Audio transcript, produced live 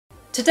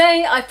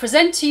Today I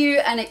present to you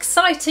an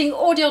exciting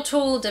audio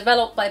tool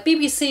developed by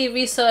BBC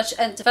Research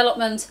and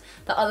Development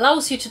that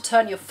allows you to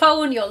turn your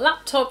phone, your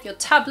laptop, your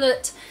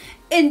tablet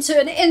into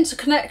an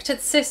interconnected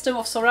system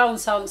of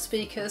surround sound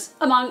speakers,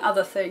 among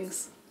other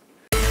things.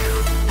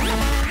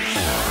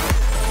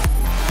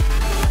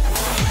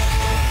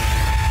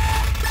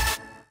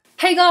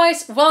 Hey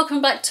guys,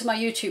 welcome back to my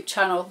YouTube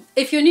channel.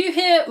 If you're new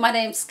here, my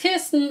name's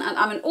Kirsten and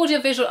I'm an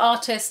audiovisual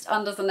artist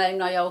under the name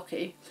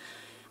Naoki.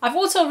 I've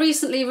also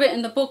recently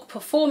written the book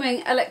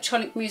Performing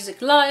Electronic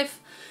Music Live,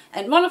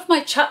 and one of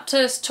my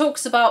chapters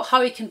talks about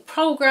how you can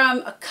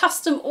program a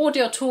custom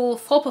audio tool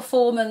for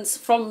performance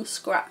from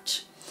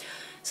scratch.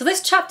 So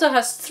this chapter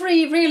has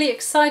 3 really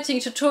exciting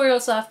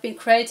tutorials that have been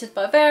created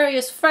by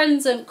various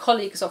friends and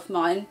colleagues of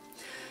mine.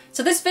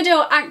 So this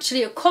video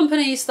actually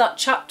accompanies that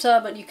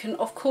chapter, but you can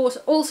of course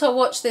also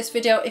watch this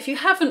video if you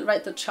haven't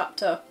read the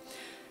chapter.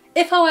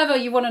 If however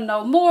you want to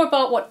know more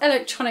about what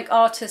electronic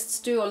artists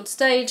do on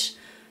stage,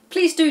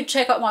 please do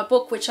check out my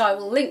book, which I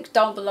will link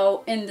down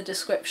below in the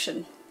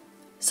description.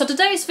 So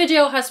today's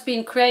video has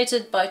been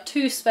created by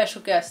 2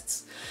 special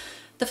guests.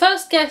 The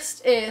first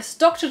guest is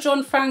Dr.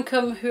 John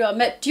Francombe, who I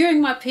met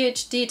during my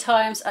PhD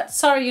times at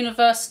Surrey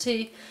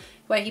University,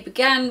 where he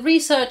began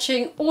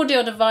researching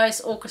audio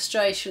device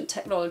orchestration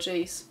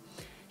technologies.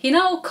 He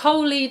now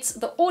co-leads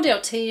the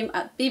audio team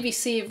at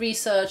BBC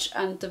Research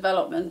and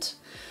Development.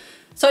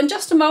 So in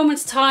just a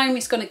moment's time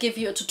he's going to give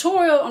you a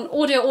tutorial on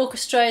Audio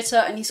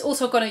Orchestrator, and he's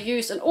also going to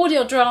use an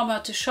audio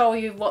drama to show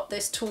you what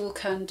this tool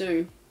can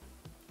do.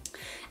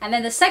 And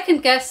then the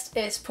second guest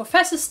is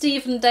Professor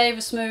Stephen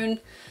Davismoon.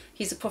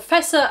 He's a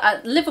professor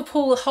at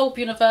Liverpool Hope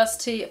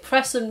University,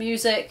 Press and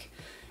Music,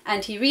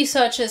 and he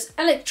researches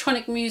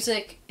electronic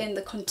music in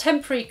the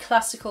contemporary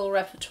classical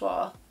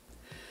repertoire.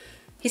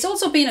 He's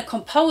also been a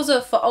composer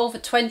for over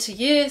 20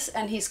 years,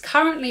 and he's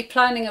currently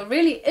planning a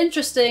really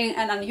interesting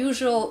and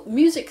unusual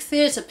music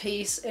theatre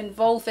piece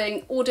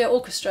involving Audio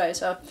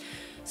Orchestrator.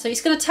 So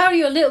he's going to tell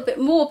you a little bit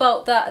more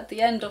about that at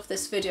the end of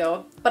this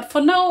video. But for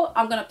now,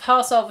 I'm going to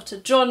pass over to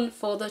John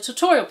for the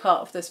tutorial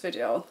part of this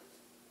video.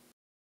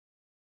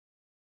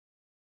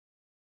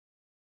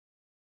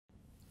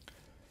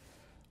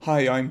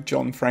 Hi, I'm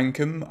John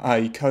Francombe.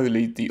 I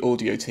co-lead the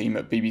audio team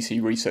at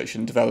BBC Research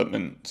and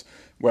Development,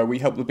 where we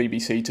help the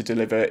BBC to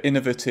deliver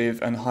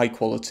innovative and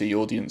high-quality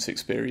audience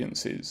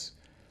experiences.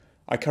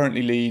 I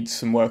currently lead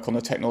some work on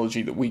a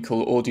technology that we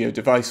call audio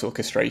device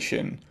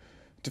orchestration.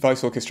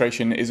 Device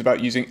orchestration is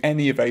about using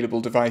any available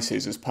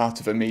devices as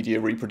part of a media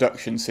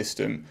reproduction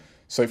system.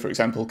 So, for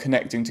example,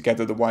 connecting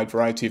together the wide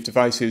variety of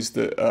devices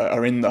that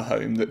are in the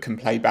home that can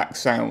play back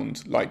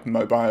sound, like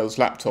mobiles,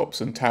 laptops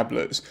and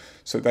tablets,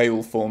 so they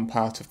all form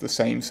part of the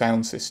same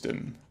sound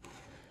system.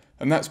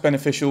 And that's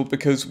beneficial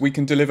because we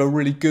can deliver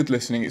really good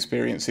listening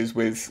experiences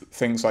with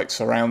things like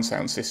surround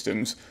sound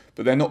systems,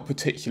 but they're not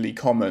particularly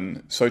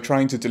common, so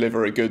trying to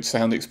deliver a good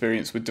sound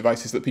experience with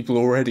devices that people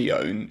already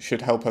own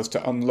should help us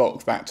to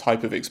unlock that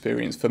type of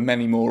experience for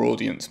many more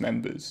audience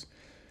members.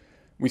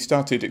 We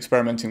started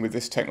experimenting with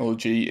this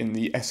technology in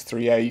the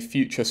S3A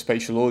Future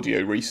Spatial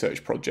Audio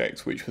Research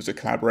Project, which was a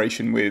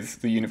collaboration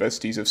with the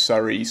universities of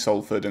Surrey,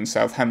 Salford and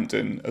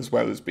Southampton, as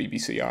well as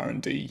BBC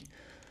R&D.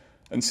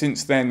 And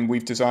since then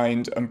we've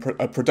designed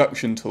a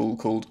production tool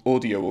called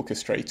Audio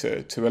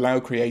Orchestrator to allow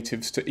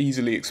creatives to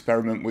easily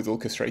experiment with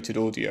orchestrated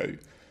audio.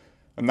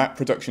 And that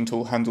production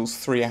tool handles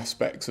 3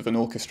 aspects of an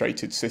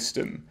orchestrated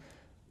system,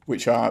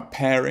 which are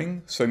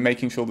pairing, so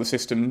making sure the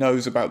system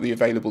knows about the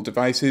available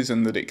devices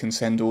and that it can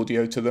send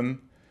audio to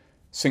them.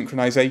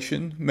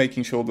 Synchronization,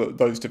 making sure that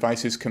those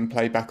devices can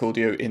play back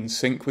audio in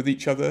sync with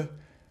each other.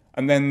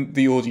 And then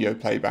the audio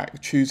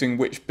playback, choosing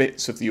which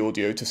bits of the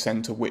audio to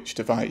send to which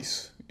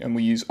device. And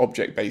we use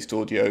object-based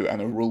audio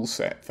and a rule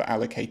set for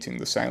allocating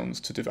the sounds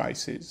to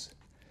devices.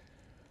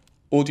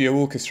 Audio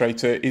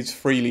Orchestrator is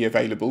freely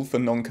available for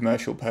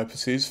non-commercial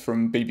purposes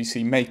from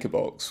BBC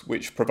MakerBox,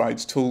 which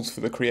provides tools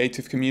for the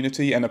creative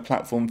community and a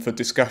platform for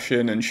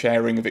discussion and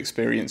sharing of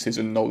experiences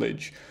and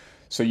knowledge.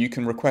 So you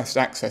can request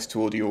access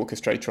to Audio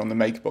Orchestrator on the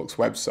MakerBox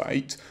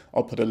website.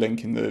 I'll put a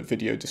link in the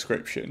video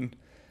description.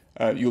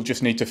 You'll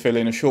just need to fill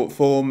in a short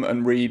form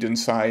and read and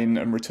sign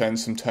and return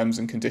some terms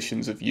and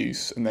conditions of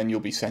use, and then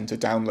you'll be sent a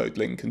download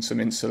link and some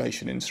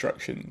installation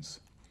instructions.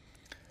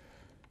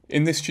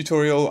 In this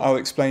tutorial, I'll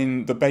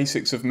explain the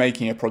basics of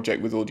making a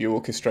project with Audio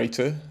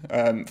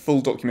Orchestrator.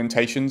 Full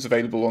documentation's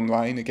available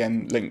online,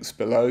 again, links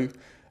below.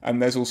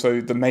 And there's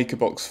also the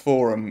MakerBox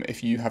forum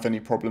if you have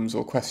any problems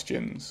or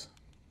questions.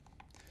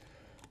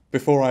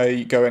 Before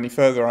I go any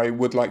further, I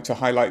would like to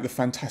highlight the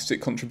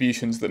fantastic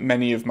contributions that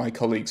many of my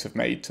colleagues have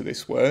made to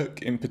this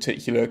work. In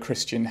particular,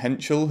 Christian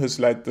Henschel has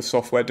led the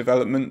software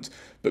development,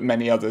 but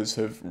many others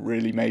have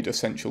really made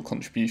essential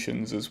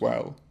contributions as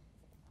well.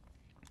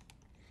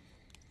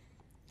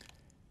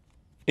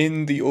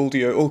 In the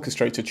Audio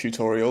Orchestrator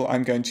tutorial,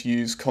 I'm going to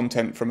use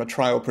content from a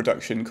trial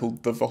production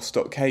called the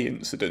Vostok-K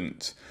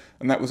incident,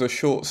 and that was a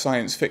short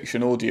science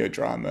fiction audio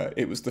drama.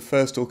 It was the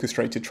first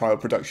orchestrated trial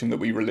production that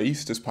we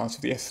released as part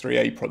of the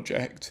S3A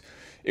project.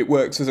 It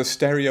works as a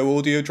stereo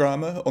audio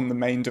drama on the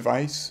main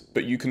device,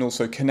 but you can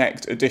also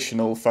connect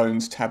additional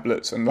phones,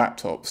 tablets and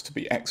laptops to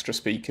be extra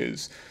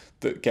speakers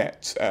that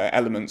get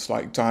elements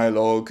like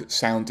dialogue,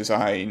 sound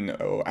design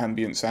or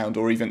ambient sound,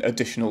 or even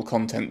additional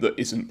content that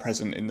isn't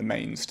present in the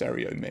main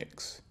stereo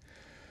mix.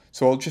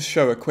 So I'll just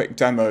show a quick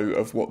demo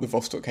of what the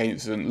Vostok-K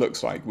incident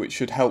looks like, which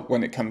should help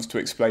when it comes to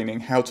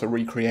explaining how to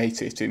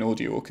recreate it in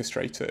Audio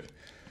Orchestrator.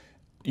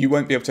 You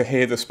won't be able to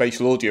hear the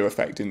spatial audio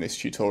effect in this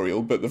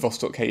tutorial, but the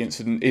Vostok-K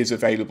incident is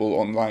available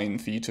online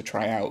for you to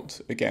try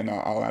out. Again,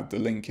 I'll add the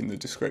link in the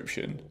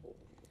description.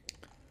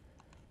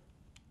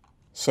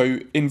 So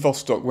in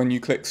Vostok, when you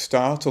click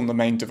Start on the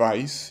main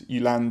device,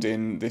 you land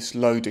in this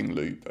loading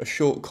loop, a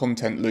short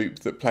content loop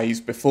that plays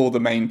before the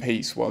main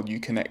piece while you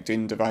connect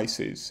in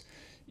devices.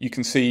 You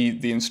can see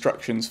the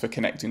instructions for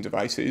connecting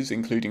devices,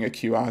 including a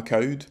QR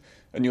code,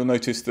 and you'll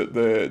notice that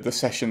the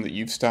session that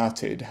you've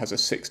started has a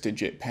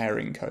 6-digit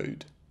pairing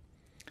code.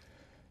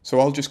 So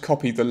I'll just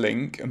copy the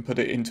link and put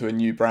it into a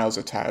new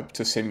browser tab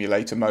to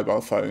simulate a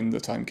mobile phone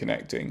that I'm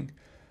connecting.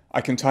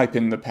 I can type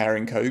in the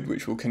pairing code,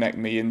 which will connect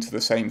me into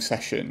the same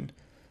session.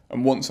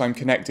 And once I'm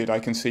connected, I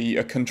can see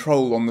a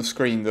control on the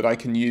screen that I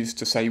can use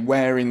to say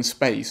where in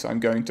space I'm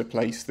going to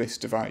place this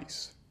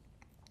device.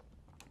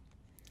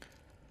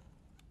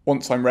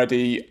 Once I'm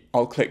ready,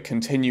 I'll click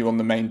Continue on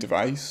the main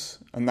device,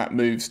 and that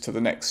moves to the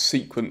next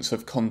sequence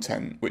of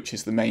content, which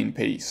is the main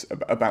piece,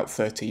 about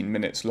 13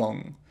 minutes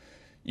long.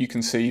 You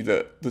can see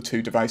that the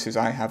two devices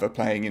I have are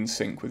playing in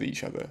sync with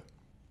each other.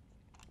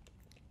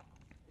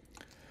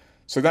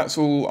 So that's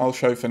all I'll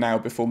show for now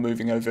before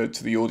moving over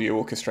to the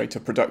Audio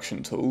Orchestrator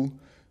production tool,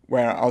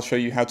 where I'll show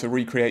you how to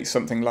recreate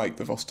something like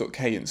the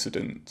Vostok-K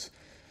incident.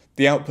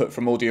 The output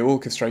from Audio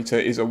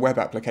Orchestrator is a web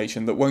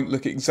application that won't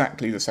look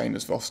exactly the same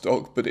as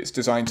Vostok, but it's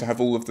designed to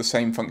have all of the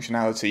same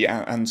functionality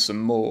and some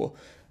more,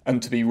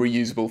 and to be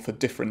reusable for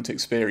different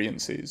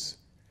experiences.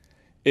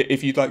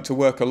 If you'd like to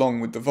work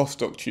along with the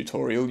Vostok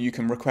tutorial, you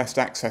can request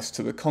access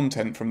to the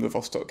content from the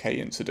Vostok-K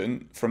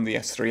incident from the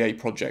S3A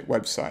project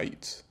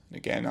website.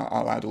 Again,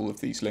 I'll add all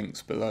of these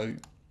links below.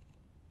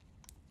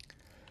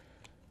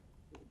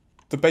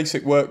 The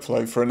basic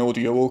workflow for an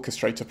Audio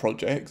Orchestrator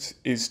project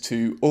is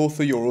to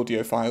author your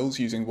audio files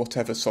using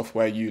whatever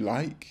software you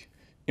like,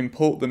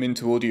 import them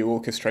into Audio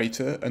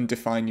Orchestrator and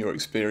define your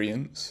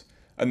experience,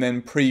 and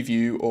then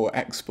preview or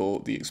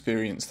export the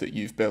experience that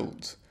you've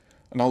built.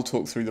 And I'll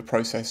talk through the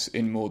process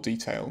in more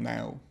detail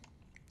now.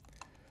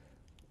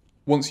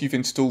 Once you've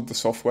installed the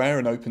software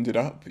and opened it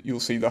up,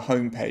 you'll see the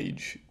home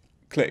page.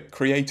 Click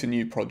Create a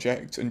new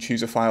project and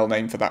choose a file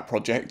name for that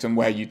project and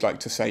where you'd like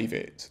to save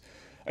it.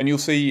 And you'll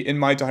see in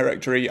my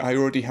directory I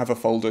already have a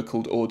folder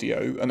called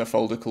Audio and a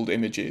folder called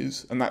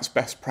Images, and that's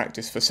best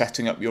practice for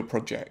setting up your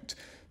project,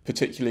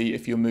 particularly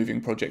if you're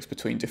moving projects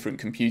between different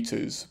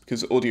computers,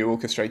 because Audio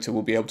Orchestrator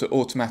will be able to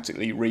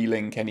automatically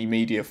relink any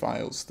media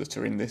files that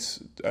are in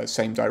this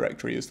same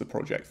directory as the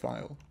project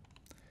file.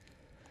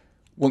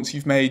 Once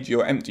you've made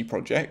your empty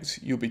project,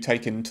 you'll be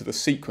taken to the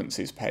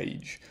Sequences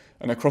page,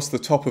 and across the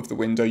top of the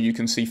window you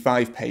can see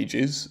 5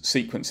 pages: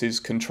 Sequences,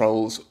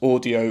 Controls,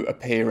 Audio,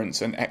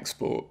 Appearance and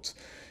Export.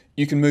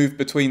 You can move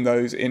between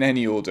those in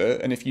any order,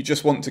 and if you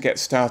just want to get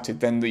started,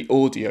 then the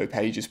Audio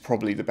page is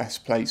probably the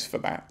best place for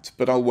that,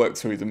 but I'll work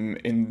through them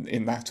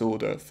in that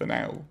order for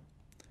now.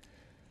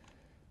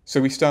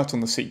 So we start on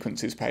the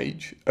Sequences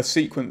page. A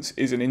sequence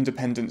is an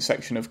independent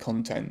section of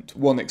content.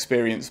 One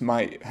experience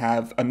might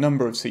have a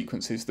number of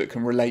sequences that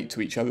can relate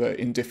to each other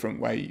in different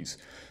ways.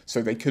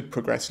 So they could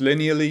progress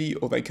linearly,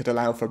 or they could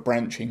allow for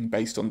branching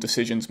based on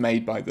decisions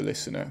made by the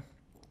listener.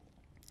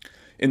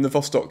 In the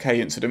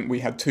Vostok-K incident, we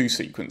had 2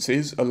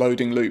 sequences, a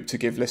loading loop to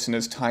give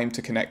listeners time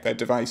to connect their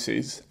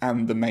devices,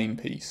 and the main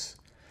piece.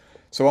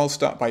 So I'll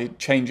start by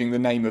changing the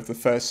name of the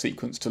first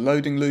sequence to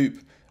loading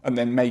loop, and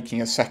then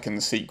making a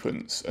second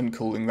sequence and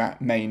calling that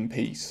main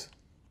piece.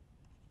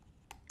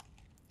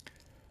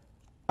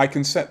 I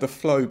can set the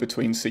flow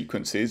between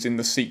sequences in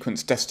the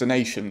Sequence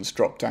Destinations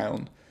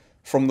drop-down.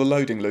 From the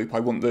loading loop, I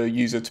want the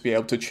user to be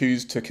able to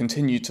choose to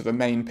continue to the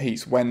main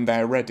piece when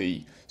they're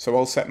ready, so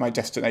I'll set my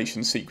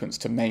destination sequence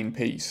to main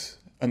piece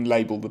and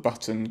label the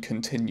button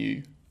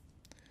Continue.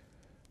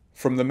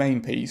 From the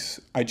main piece,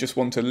 I just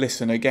want a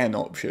Listen Again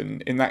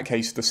option. In that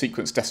case, the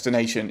sequence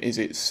destination is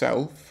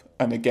itself,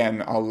 and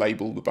again I'll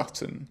label the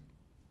button.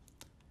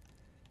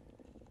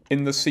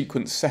 In the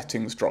Sequence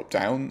Settings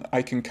drop-down,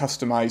 I can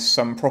customize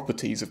some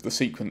properties of the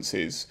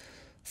sequences.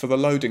 For the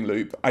loading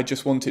loop, I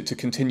just want it to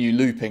continue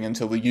looping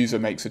until the user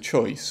makes a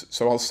choice,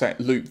 so I'll set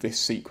Loop this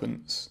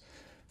sequence.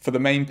 For the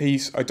main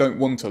piece, I don't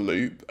want a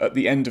loop. At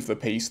the end of the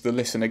piece, the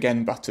Listen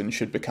Again button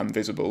should become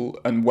visible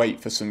and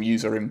wait for some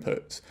user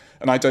input,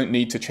 and I don't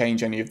need to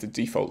change any of the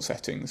default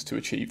settings to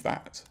achieve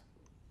that.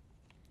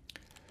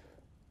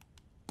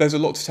 There's a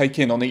lot to take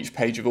in on each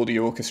page of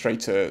Audio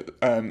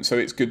Orchestrator, so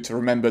it's good to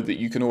remember that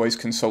you can always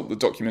consult the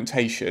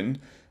documentation,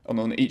 and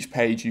on each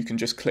page you can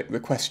just click the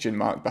question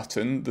mark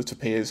button that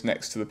appears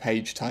next to the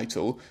page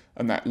title,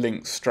 and that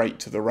links straight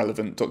to the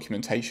relevant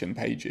documentation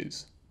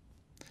pages.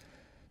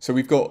 So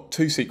we've got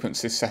two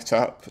sequences set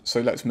up,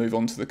 so let's move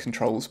on to the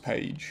controls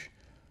page.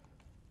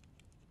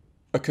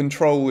 A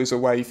control is a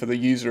way for the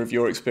user of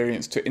your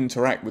experience to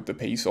interact with the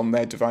piece on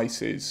their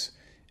devices.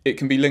 It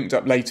can be linked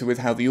up later with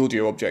how the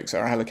audio objects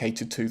are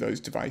allocated to those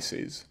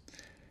devices.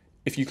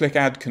 If you click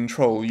Add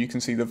Control, you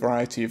can see the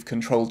variety of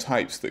control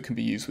types that can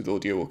be used with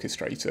Audio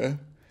Orchestrator.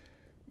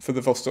 For the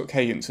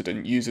Vostok-K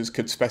incident, users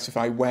could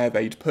specify where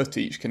they'd put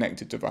each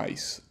connected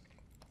device.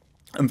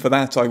 And for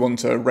that, I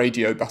want a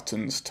radio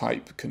buttons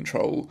type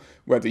control,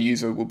 where the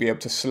user will be able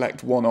to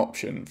select one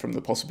option from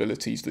the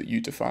possibilities that you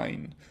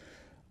define.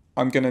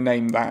 I'm going to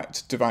name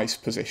that device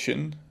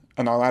position,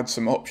 and I'll add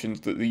some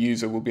options that the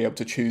user will be able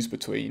to choose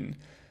between.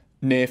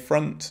 Near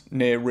front,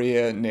 near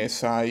rear, near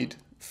side,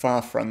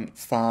 far front,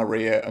 far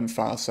rear, and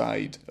far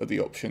side are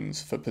the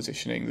options for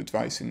positioning the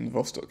device in the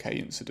Vostok-K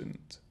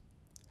incident.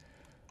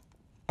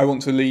 I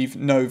want to leave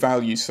no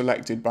value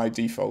selected by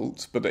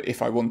default, but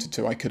if I wanted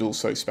to, I could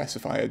also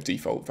specify a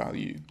default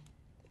value.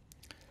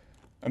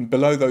 And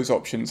below those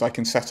options, I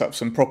can set up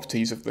some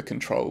properties of the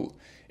control.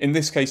 In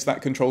this case,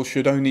 that control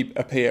should only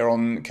appear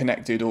on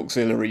connected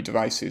auxiliary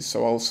devices,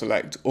 so I'll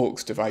select aux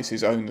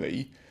devices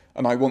only,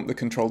 and I want the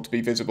control to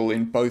be visible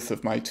in both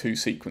of my two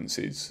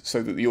sequences,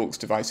 so that the aux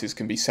devices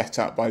can be set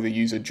up by the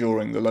user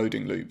during the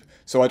loading loop,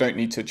 so I don't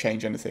need to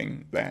change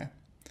anything there.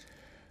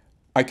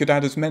 I could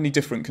add as many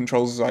different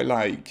controls as I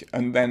like,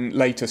 and then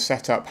later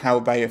set up how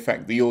they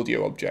affect the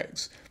audio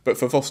objects, but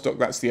for Vostok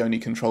that's the only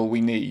control we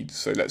need,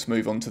 so let's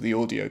move on to the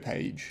audio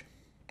page.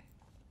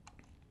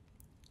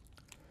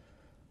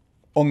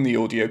 On the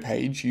audio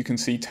page you can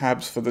see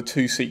tabs for the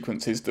two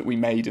sequences that we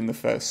made in the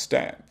first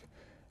step.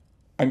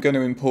 I'm going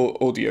to import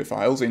audio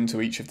files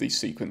into each of these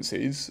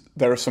sequences.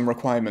 There are some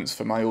requirements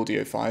for my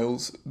audio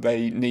files.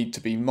 They need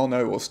to be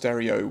mono or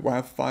stereo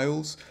WAV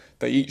files.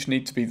 They each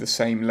need to be the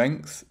same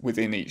length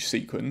within each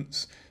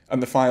sequence,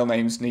 and the file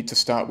names need to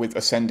start with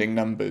ascending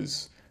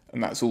numbers,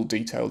 and that's all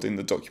detailed in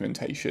the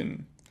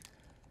documentation.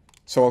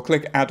 So I'll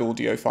click Add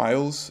Audio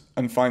Files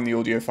and find the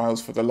audio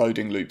files for the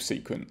loading loop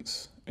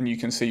sequence, and you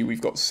can see we've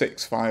got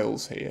 6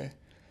 files here.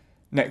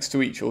 Next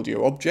to each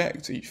audio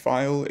object, each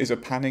file, is a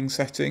panning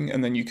setting,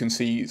 and then you can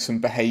see some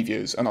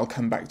behaviours, and I'll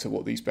come back to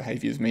what these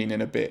behaviours mean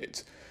in a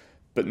bit.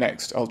 But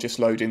next I'll just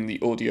load in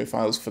the audio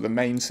files for the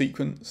main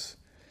sequence.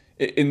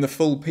 In the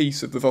full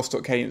piece of the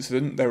Vostok-K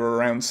incident, there were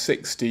around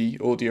 60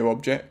 audio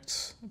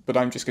objects, but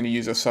I'm just going to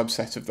use a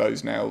subset of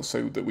those now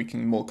so that we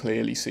can more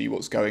clearly see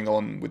what's going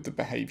on with the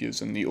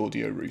behaviours and the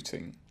audio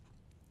routing.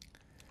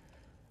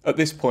 At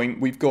this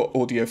point, we've got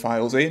audio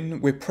files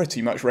in, we're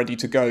pretty much ready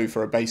to go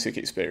for a basic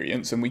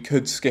experience, and we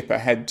could skip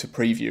ahead to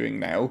previewing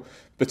now,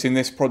 but in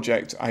this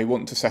project I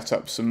want to set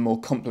up some more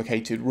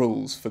complicated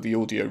rules for the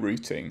audio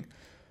routing,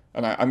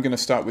 and I'm going to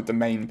start with the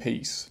main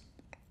piece.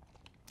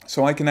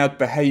 So I can add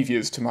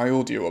behaviours to my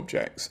audio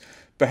objects.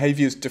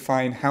 Behaviours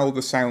define how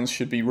the sounds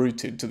should be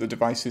routed to the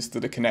devices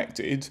that are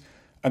connected,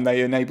 and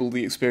they enable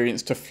the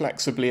experience to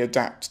flexibly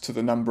adapt to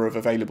the number of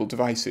available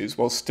devices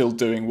while still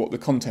doing what the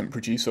content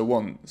producer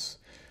wants.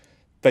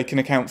 They can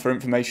account for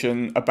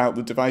information about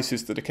the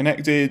devices that are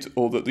connected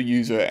or that the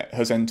user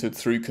has entered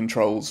through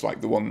controls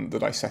like the one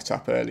that I set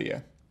up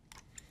earlier.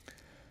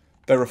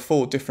 There are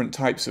 4 different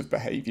types of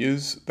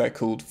behaviours. They're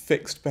called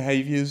fixed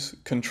behaviours,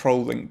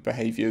 control linked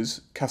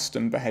behaviours,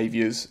 custom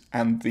behaviours,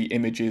 and the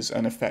images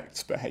and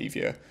effects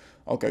behaviour.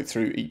 I'll go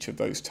through each of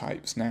those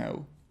types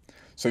now.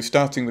 So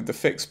starting with the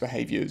fixed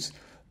behaviours,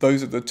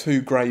 those are the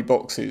 2 grey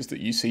boxes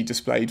that you see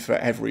displayed for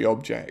every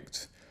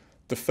object.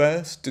 The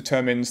first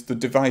determines the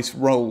device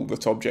role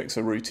that objects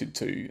are routed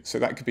to. So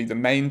that could be the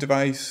main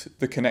device,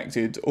 the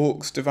connected aux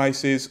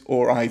devices,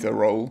 or either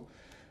role.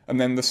 And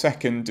then the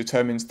second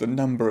determines the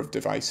number of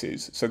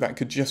devices. So that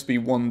could just be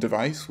one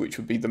device, which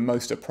would be the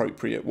most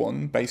appropriate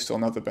one based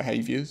on other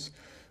behaviours.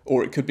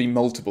 Or it could be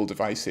multiple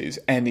devices,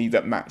 any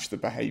that match the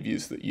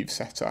behaviours that you've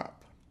set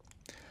up.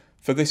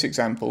 For this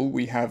example,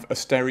 we have a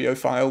stereo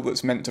file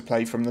that's meant to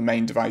play from the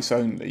main device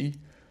only.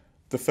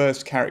 The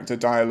first character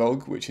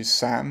dialogue, which is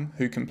Sam,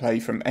 who can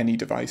play from any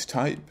device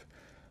type,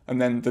 and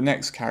then the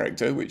next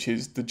character, which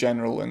is the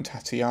General and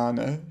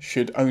Tatiana,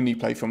 should only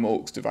play from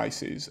aux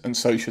devices, and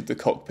so should the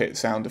cockpit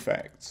sound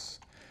effects.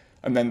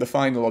 And then the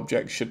final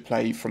object should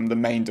play from the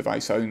main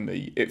device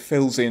only. It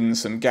fills in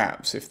some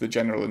gaps if the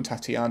General and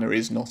Tatiana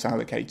is not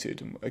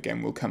allocated, and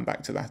again we'll come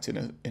back to that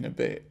in a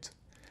bit.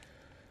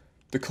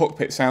 The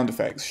cockpit sound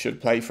effects should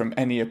play from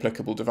any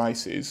applicable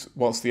devices,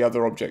 whilst the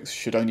other objects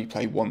should only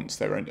play once,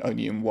 they're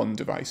only in one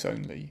device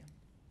only.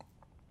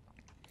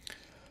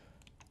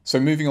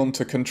 So moving on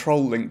to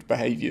control-linked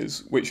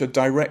behaviours, which are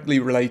directly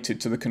related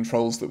to the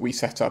controls that we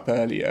set up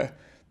earlier.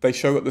 They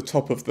show at the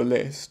top of the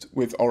list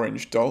with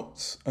orange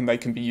dots, and they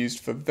can be used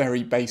for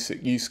very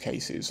basic use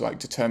cases, like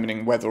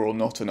determining whether or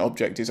not an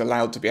object is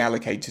allowed to be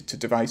allocated to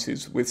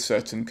devices with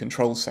certain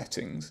control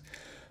settings.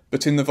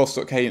 But in the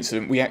Vostok-K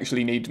incident, we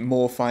actually need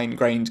more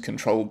fine-grained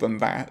control than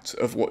that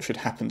of what should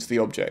happen to the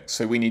object,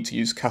 so we need to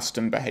use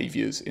custom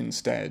behaviours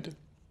instead.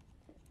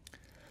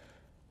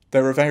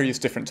 There are various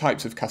different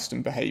types of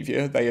custom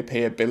behaviour. They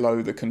appear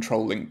below the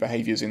control link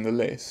behaviours in the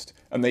list,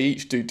 and they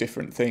each do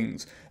different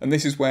things. And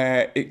this is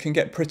where it can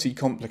get pretty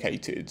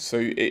complicated. So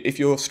if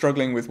you're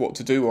struggling with what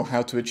to do or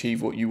how to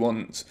achieve what you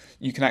want,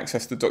 you can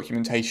access the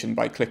documentation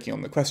by clicking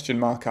on the question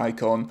mark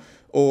icon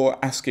or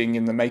asking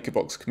in the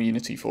MakerBox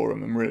community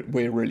forum, and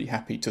we're really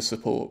happy to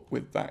support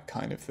with that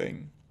kind of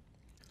thing.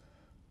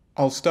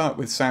 I'll start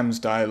with Sam's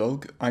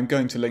dialog. I'm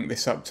going to link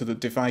this up to the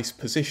device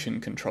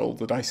position control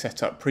that I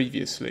set up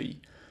previously.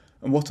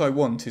 And what I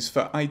want is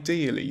for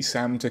ideally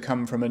Sam to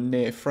come from a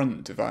near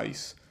front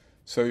device,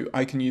 so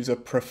I can use a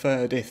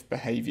preferred if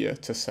behaviour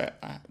to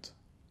set that.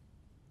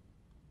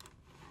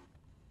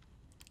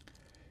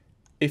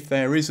 If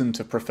there isn't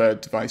a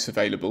preferred device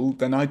available,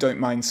 then I don't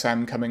mind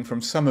Sam coming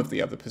from some of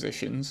the other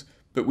positions,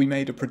 but we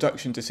made a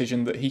production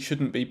decision that he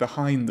shouldn't be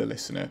behind the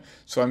listener,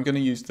 so I'm going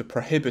to use the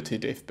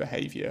prohibited if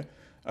behaviour,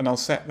 and I'll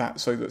set that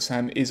so that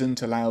Sam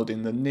isn't allowed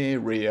in the near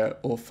rear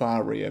or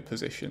far rear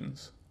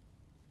positions.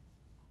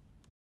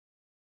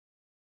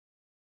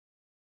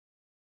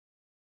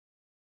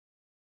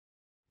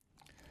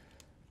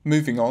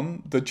 Moving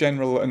on, the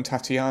General and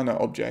Tatiana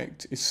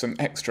object is some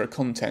extra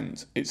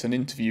content. It's an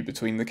interview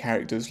between the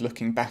characters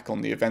looking back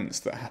on the events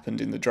that happened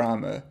in the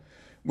drama.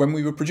 When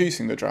we were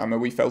producing the drama,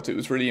 we felt it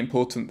was really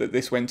important that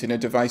this went in a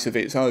device of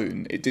its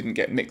own. It didn't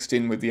get mixed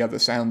in with the other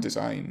sound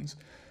designs.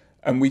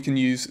 And we can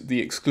use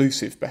the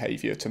exclusive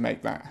behaviour to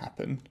make that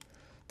happen.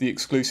 The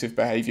exclusive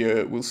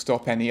behaviour will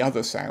stop any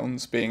other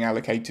sounds being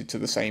allocated to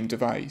the same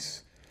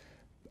device.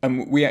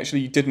 And we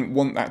actually didn't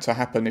want that to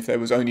happen if there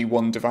was only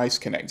one device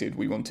connected.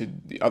 We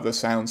wanted the other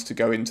sounds to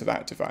go into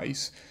that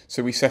device.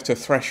 So we set a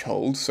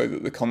threshold so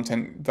that the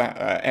content, that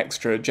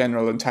extra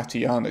General and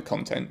Tatiana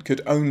content, could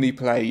only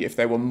play if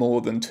there were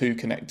more than 2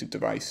 connected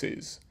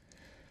devices.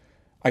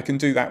 I can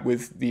do that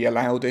with the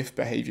allowed if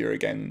behaviour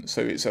again.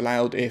 So it's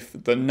allowed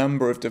if the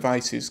number of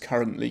devices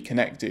currently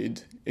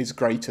connected is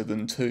greater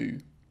than 2.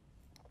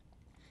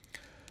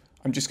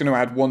 I'm just going to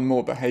add one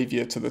more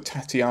behaviour to the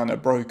Tatiana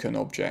broken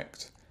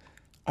object.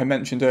 I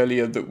mentioned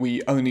earlier that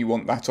we only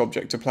want that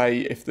object to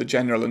play if the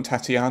General and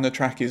Tatiana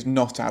track is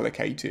not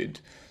allocated.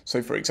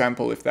 So for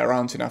example, if there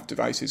aren't enough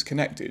devices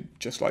connected,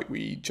 just like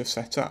we just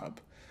set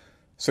up.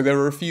 So there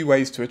are a few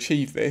ways to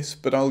achieve this,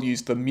 but I'll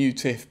use the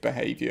mute if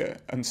behaviour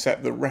and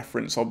set the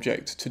reference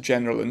object to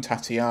General and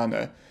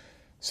Tatiana.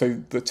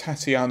 So the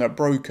Tatiana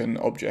broken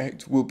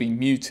object will be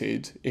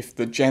muted if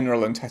the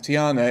General and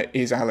Tatiana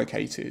is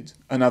allocated,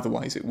 and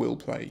otherwise it will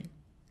play.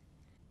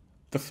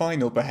 The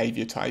final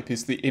behaviour type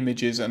is the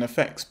images and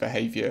effects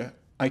behaviour.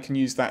 I can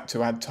use that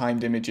to add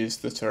timed images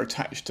that are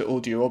attached to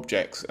audio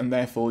objects and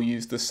therefore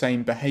use the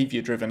same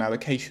behaviour-driven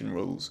allocation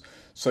rules.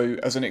 So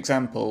as an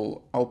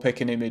example, I'll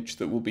pick an image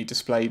that will be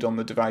displayed on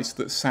the device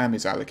that Sam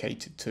is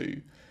allocated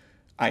to.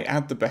 I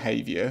add the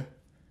behaviour,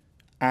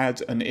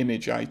 add an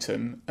image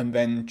item, and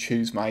then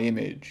choose my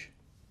image.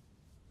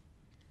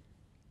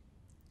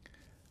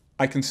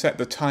 I can set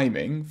the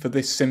timing. For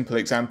this simple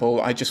example,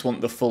 I just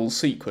want the full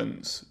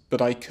sequence,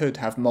 but I could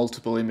have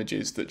multiple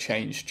images that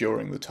change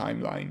during the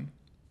timeline.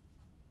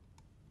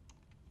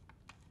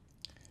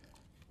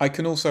 I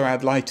can also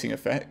add lighting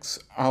effects.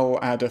 I'll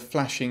add a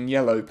flashing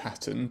yellow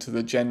pattern to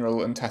the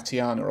General and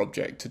Tatiana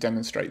object to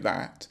demonstrate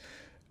that.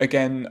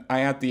 Again,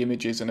 I add the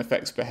images and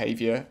effects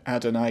behaviour,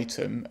 add an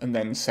item, and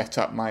then set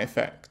up my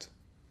effect.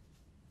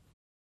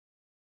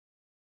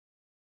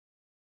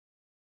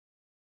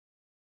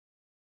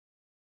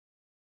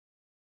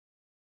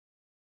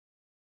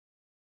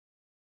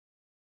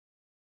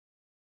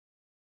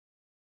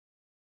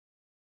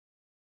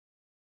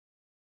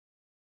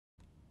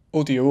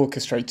 Audio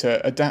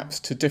Orchestrator adapts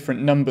to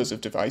different numbers of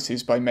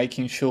devices by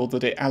making sure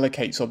that it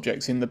allocates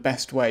objects in the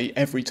best way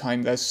every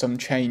time there's some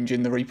change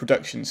in the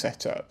reproduction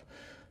setup.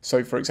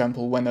 So for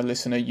example, when a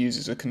listener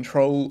uses a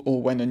control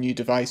or when a new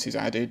device is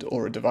added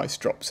or a device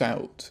drops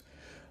out.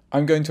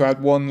 I'm going to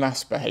add one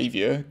last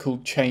behaviour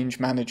called change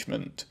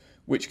management,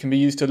 which can be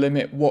used to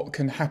limit what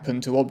can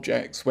happen to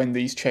objects when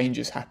these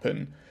changes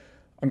happen.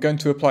 I'm going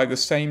to apply the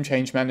same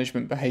change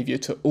management behaviour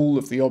to all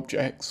of the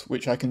objects,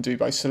 which I can do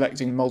by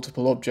selecting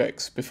multiple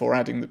objects before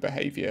adding the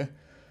behaviour.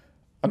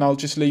 And I'll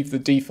just leave the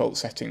default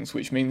settings,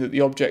 which mean that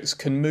the objects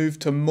can move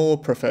to more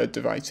preferred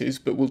devices,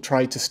 but will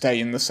try to stay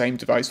in the same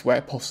device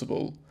where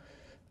possible.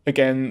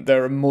 Again,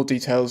 there are more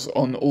details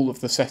on all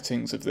of the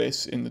settings of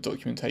this in the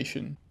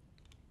documentation.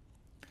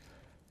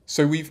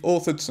 So we've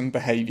authored some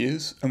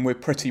behaviours, and we're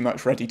pretty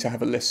much ready to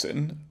have a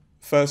listen.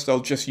 First, I'll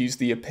just use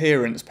the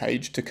appearance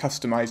page to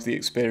customize the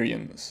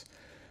experience.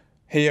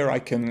 Here I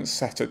can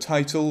set a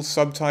title,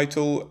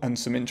 subtitle, and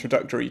some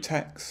introductory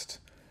text.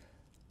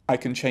 I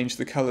can change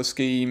the color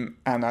scheme,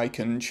 and I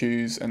can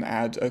choose and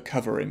add a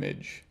cover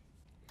image.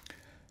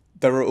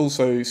 There are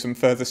also some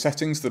further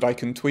settings that I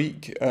can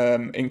tweak,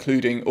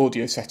 including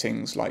audio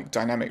settings like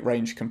dynamic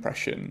range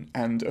compression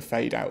and a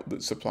fade out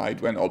that's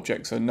applied when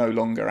objects are no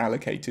longer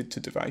allocated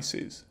to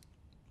devices.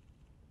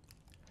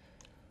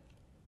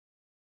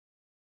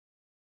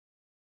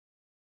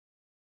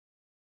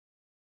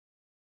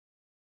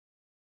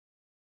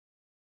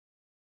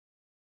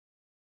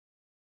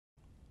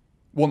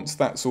 Once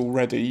that's all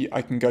ready,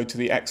 I can go to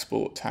the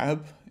Export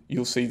tab.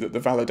 You'll see that the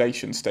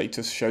validation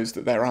status shows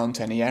that there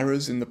aren't any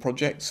errors in the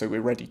project, so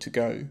we're ready to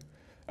go.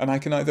 And I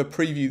can either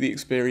preview the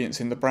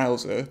experience in the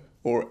browser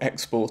or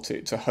export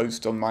it to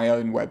host on my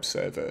own web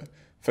server.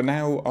 For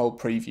now, I'll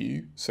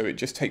preview, so it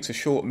just takes a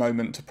short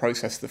moment to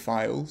process the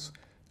files,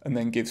 and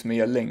then gives me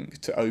a link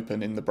to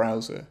open in the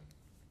browser.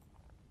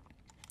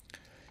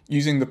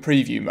 Using the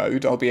preview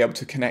mode, I'll be able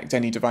to connect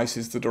any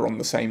devices that are on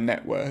the same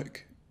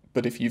network,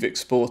 but if you've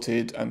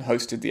exported and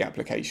hosted the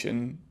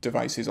application,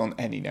 devices on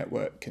any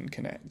network can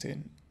connect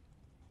in.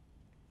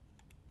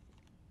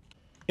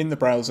 In the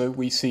browser,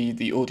 we see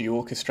the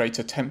Audio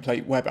Orchestrator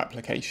template web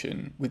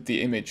application with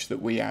the image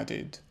that we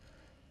added.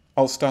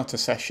 I'll start a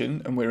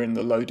session and we're in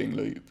the loading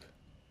loop.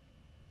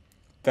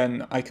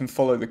 Then I can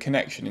follow the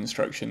connection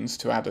instructions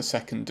to add a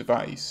second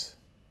device.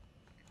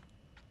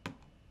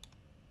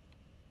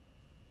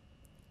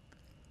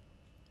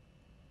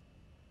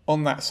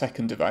 On that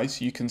second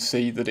device, you can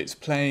see that it's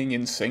playing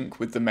in sync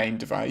with the main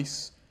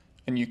device,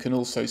 and you can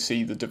also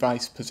see the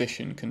device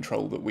position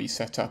control that we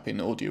set up in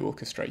Audio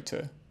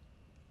Orchestrator.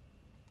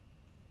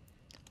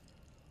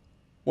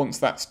 Once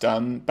that's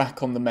done,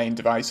 back on the main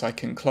device I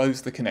can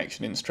close the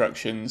connection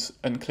instructions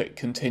and click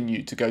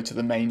Continue to go to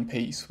the main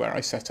piece where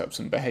I set up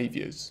some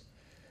behaviours.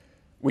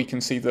 We can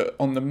see that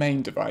on the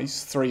main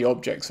device 3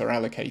 objects are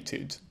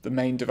allocated: the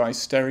main device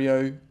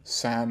stereo,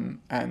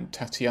 Sam and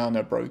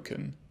Tatiana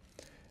broken,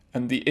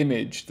 and the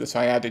image that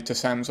I added to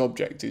Sam's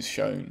object is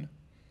shown.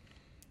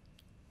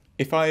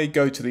 If I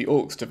go to the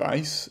aux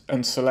device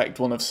and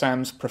select one of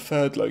Sam's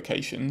preferred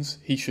locations,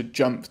 he should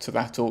jump to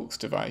that aux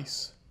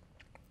device.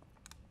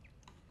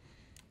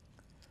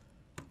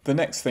 The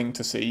next thing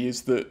to see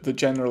is that the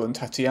General and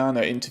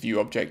Tatiana interview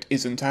object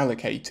isn't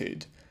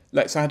allocated.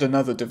 Let's add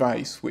another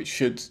device which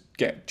should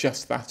get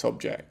just that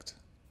object.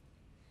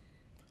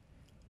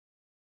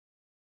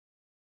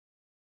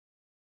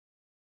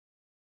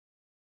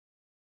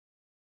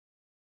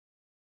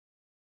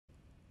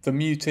 The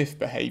mute if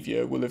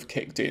behaviour will have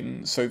kicked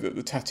in so that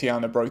the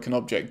Tatiana broken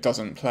object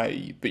doesn't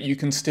play, but you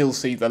can still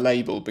see the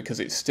label because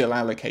it's still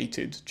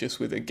allocated, just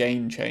with a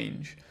gain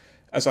change.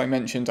 As I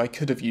mentioned, I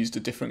could have used a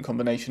different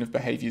combination of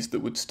behaviours that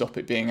would stop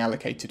it being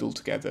allocated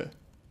altogether.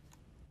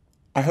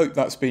 I hope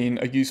that's been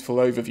a useful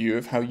overview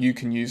of how you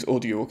can use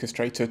Audio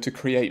Orchestrator to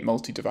create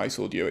multi-device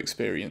audio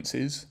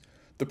experiences.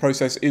 The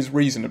process is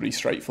reasonably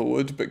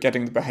straightforward, but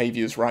getting the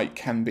behaviours right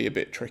can be a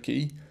bit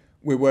tricky.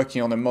 We're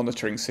working on a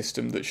monitoring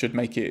system that should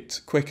make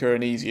it quicker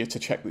and easier to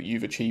check that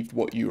you've achieved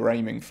what you were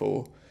aiming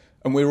for.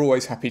 And we're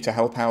always happy to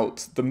help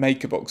out. The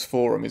MakerBox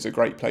forum is a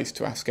great place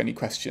to ask any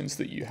questions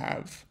that you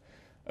have.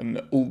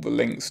 And all the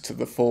links to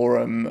the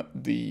forum,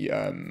 the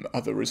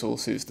other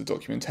resources, the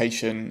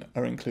documentation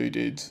are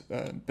included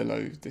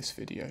below this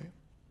video.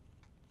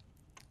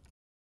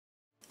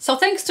 So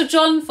thanks to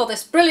John for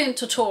this brilliant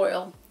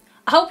tutorial.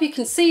 I hope you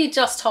can see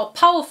just how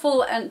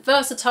powerful and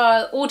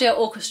versatile Audio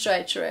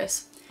Orchestrator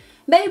is.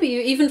 Maybe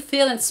you even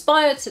feel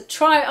inspired to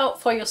try it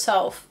out for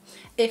yourself.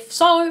 If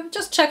so,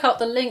 just check out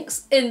the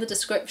links in the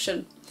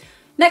description.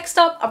 Next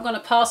up, I'm going to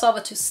pass over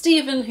to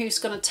Stephen, who's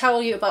going to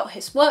tell you about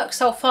his work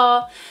so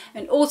far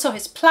and also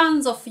his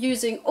plans of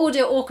using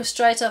Audio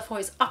Orchestrator for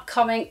his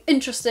upcoming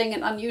interesting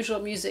and unusual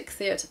music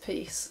theatre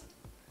piece.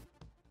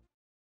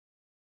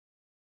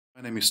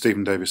 My name is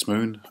Stephen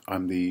Davismoon.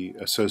 I'm the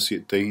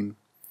Associate Dean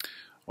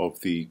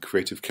of the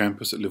Creative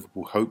Campus at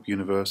Liverpool Hope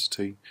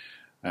University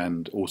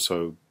and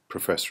also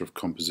Professor of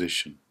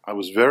Composition. I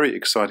was very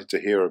excited to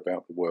hear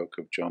about the work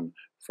of John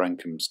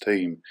Francombe's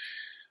team,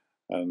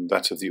 and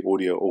that of the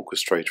Audio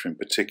Orchestrator in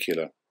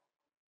particular.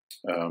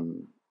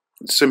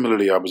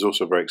 Similarly, I was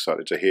also very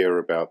excited to hear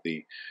about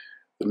the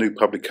new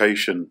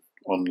publication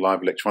on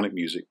live electronic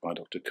music by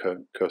Dr.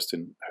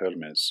 Kerstin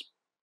Hermes.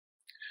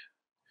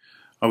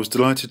 I was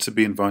delighted to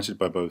be invited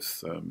by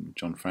both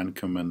John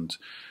Francombe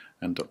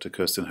and Dr.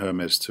 Kerstin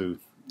Hermes to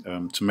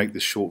make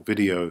this short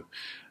video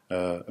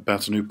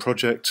about a new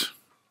project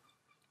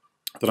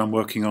that I'm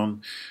working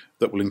on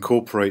that will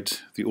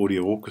incorporate the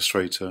Audio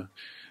Orchestrator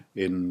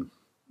in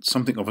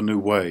something of a new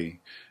way.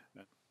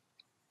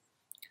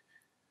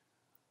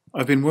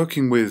 I've been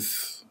working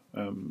with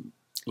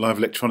live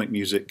electronic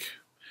music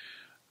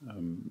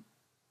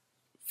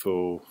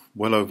for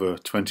well over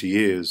 20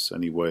 years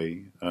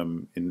anyway,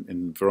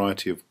 in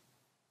variety of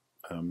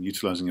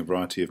utilizing a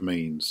variety of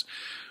means,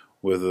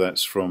 whether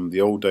that's from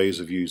the old days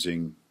of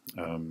using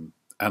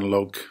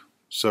analog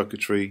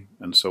circuitry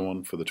and so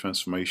on for the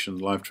transformation,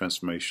 live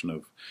transformation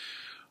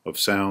of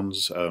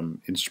sounds,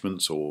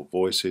 instruments or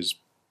voices,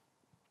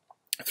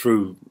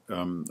 through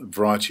a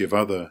variety of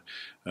other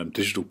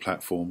digital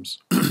platforms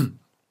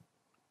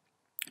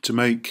to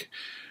make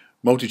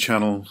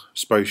multi-channel,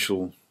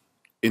 spatial,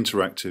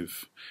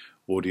 interactive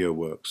audio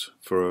works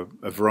for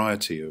a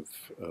variety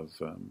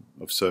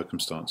of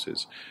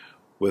circumstances,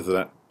 whether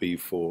that be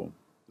for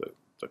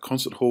the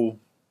concert hall,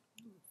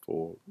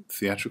 for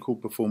theatrical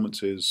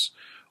performances,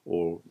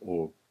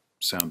 or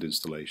sound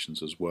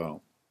installations as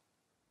well.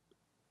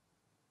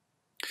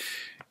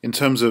 In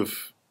terms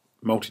of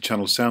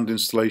multi-channel sound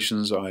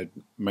installations. I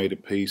made a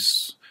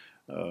piece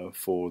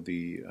for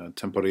the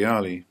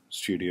Temporeale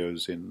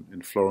studios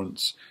in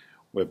Florence,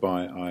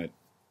 whereby I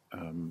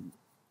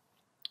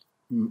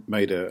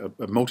made a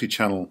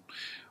multi-channel,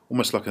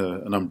 almost like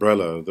an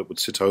umbrella that would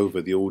sit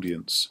over the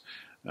audience,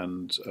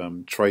 and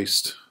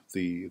traced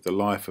the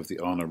life of the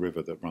Arno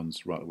River that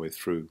runs right the way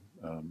through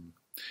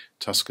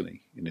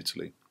Tuscany in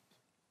Italy.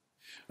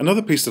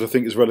 Another piece that I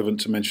think is relevant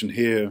to mention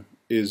here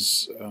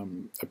is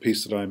a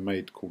piece that I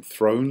made called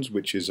Thrones,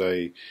 which is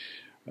a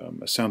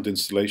sound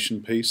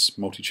installation piece,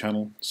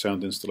 multi-channel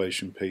sound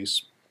installation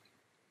piece,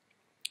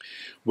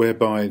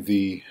 whereby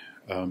the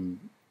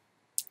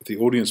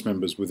audience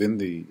members within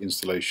the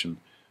installation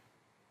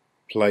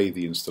play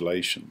the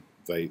installation.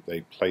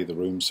 They play the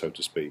room, so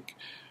to speak.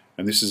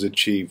 And this is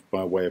achieved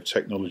by way of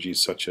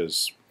technologies such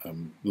as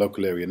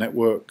local area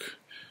network,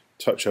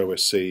 Touch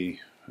OSC,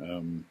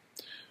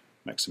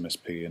 Maxim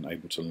SP, and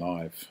Ableton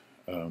Live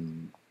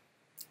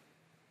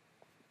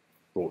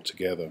brought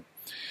together.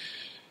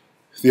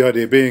 The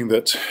idea being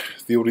that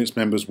the audience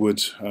members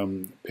would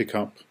pick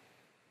up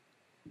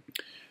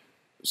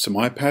some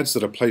iPads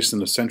that are placed in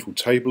the central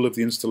table of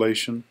the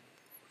installation.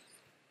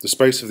 The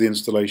space of the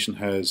installation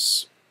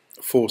has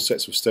 4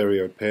 sets of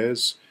stereo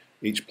pairs,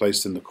 each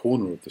placed in the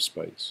corner of the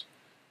space.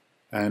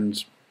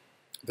 And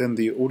then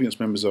the audience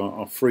members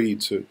are free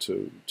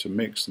to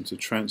mix and to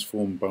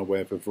transform by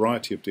way of a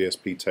variety of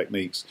DSP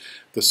techniques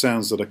the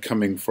sounds that are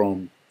coming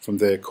from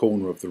their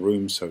corner of the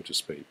room, so to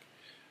speak.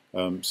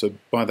 So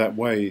by that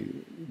way,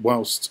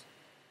 whilst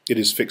it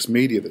is fixed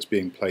media that's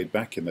being played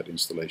back in that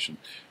installation,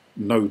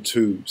 no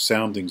two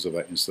soundings of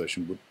that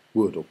installation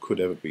would or could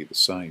ever be the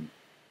same.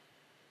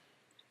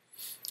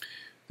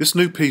 This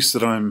new piece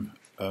that I'm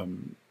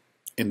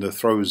in the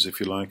throes, if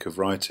you like, of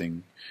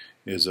writing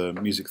is a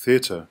music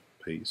theatre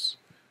piece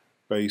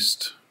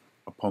based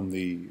upon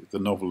the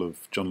novel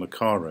of John le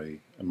Carré,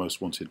 A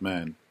Most Wanted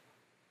Man.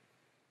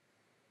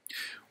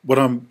 What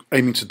I'm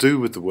aiming to do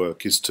with the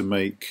work is to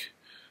make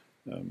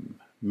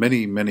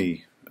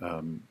many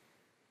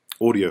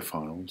audio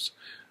files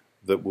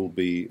that will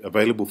be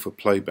available for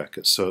playback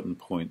at certain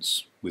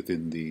points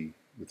within the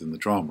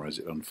drama as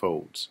it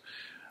unfolds.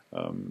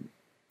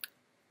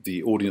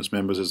 The audience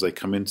members, as they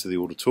come into the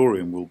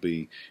auditorium, will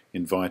be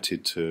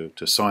invited to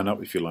sign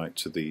up, if you like,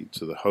 to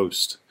the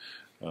host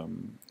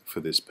for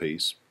this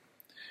piece,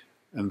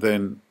 and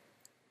then,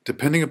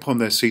 depending upon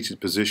their seated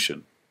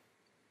position,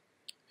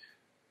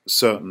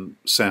 certain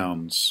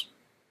sounds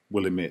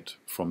will emit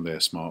from their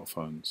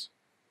smartphones.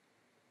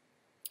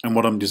 And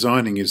what I'm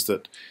designing is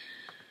that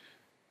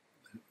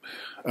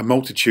a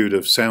multitude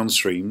of sound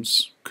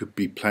streams could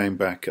be playing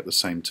back at the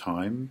same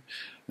time,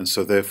 and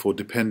so therefore,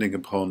 depending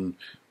upon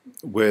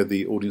where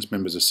the audience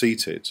members are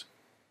seated,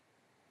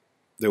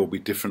 there will be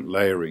different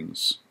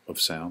layerings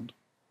of sound.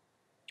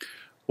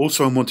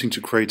 Also, I'm wanting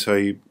to create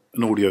an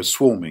audio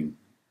swarming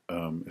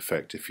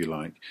effect, if you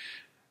like,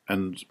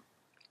 and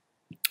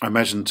I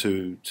imagine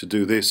to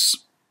do this,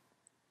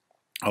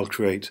 I'll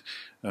create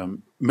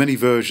many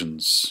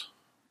versions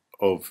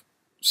of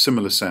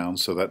similar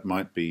sounds. So that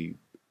might be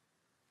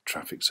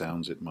traffic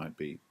sounds, it might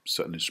be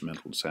certain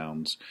instrumental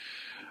sounds,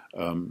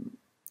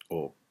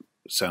 or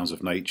sounds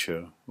of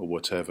nature, or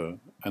whatever,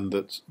 and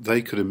that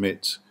they could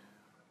emit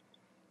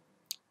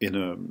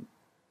in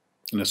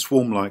a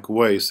swarm-like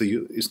way. So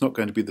it's not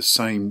going to be the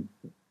same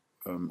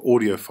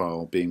audio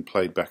file being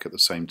played back at the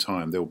same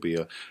time. There will be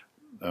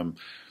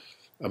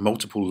a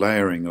multiple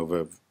layering of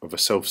a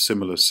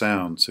self-similar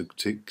sound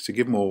to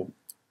give more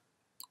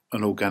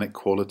an organic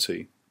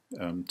quality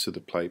to the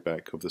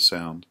playback of the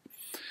sound.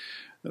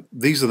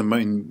 These are the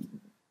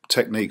main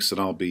techniques that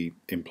I'll be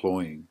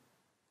employing.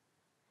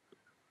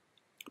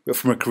 But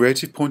from a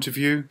creative point of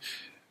view,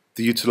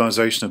 the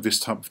utilization of this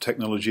type of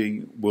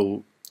technology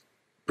will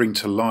bring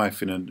to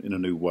life in a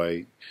new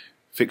way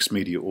fixed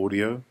media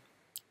audio,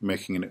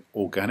 making it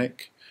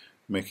organic,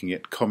 making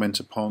it comment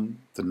upon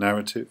the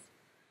narrative.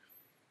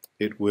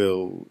 It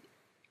will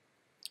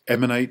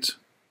emanate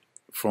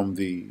from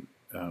the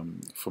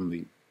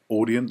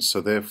audience,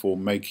 so therefore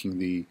making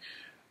the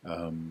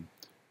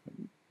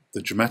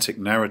dramatic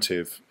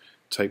narrative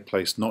take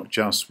place not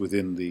just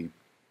within the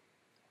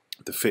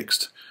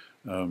fixed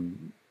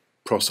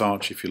pros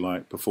arch, if you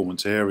like,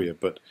 performance area,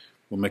 but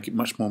will make it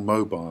much more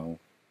mobile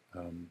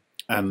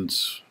and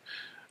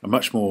a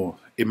much more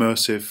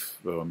immersive,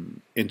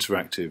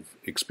 interactive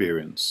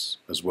experience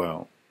as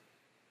well.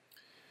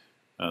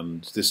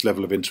 And this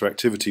level of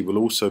interactivity will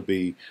also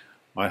be,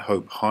 I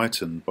hope,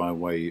 heightened by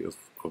way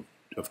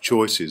of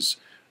choices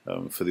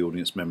for the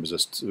audience members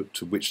as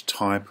to which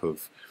type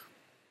of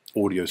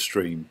audio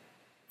stream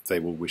they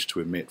will wish to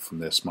emit from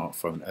their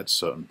smartphone at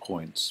certain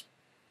points.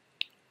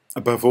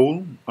 Above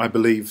all, I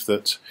believe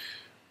that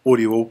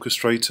Audio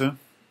Orchestrator,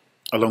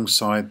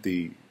 alongside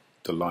the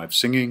live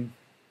singing,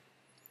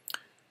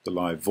 the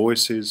live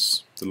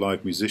voices, the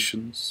live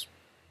musicians,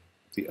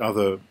 the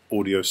other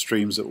audio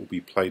streams that will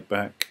be played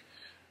back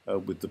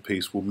with the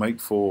piece, will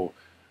make for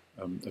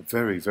a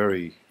very,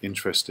 very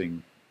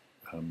interesting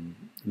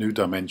new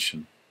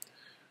dimension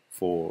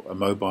for a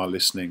mobile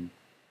listening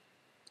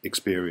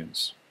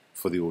experience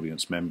for the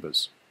audience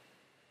members.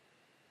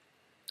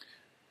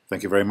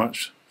 Thank you very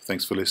much.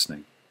 Thanks for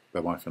listening.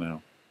 Bye-bye for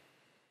now.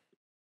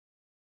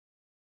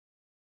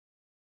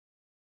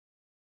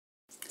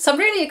 Some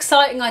really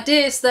exciting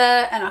ideas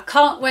there, and I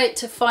can't wait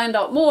to find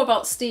out more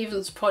about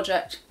Stephen's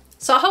project.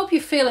 So I hope you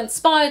feel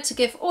inspired to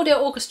give Audio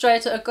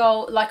Orchestrator a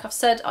go. Like I've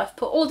said, I've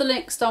put all the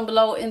links down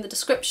below in the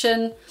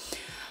description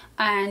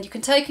and you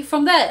can take it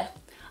from there.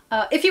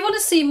 If you want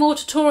to see more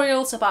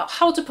tutorials about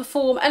how to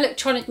perform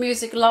electronic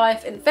music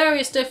live in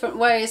various different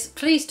ways,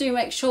 please do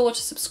make sure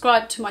to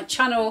subscribe to my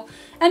channel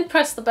and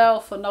press the bell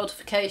for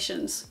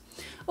notifications.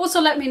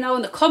 Also let me know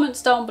in the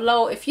comments down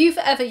below if you've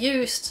ever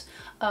used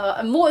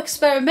a more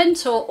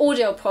experimental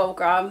audio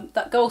program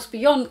that goes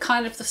beyond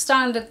kind of the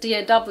standard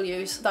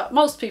DAWs that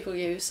most people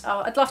use.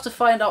 I'd love to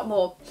find out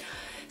more.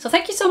 So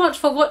thank you so much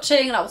for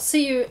watching, and I will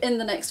see you in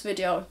the next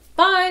video.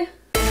 Bye!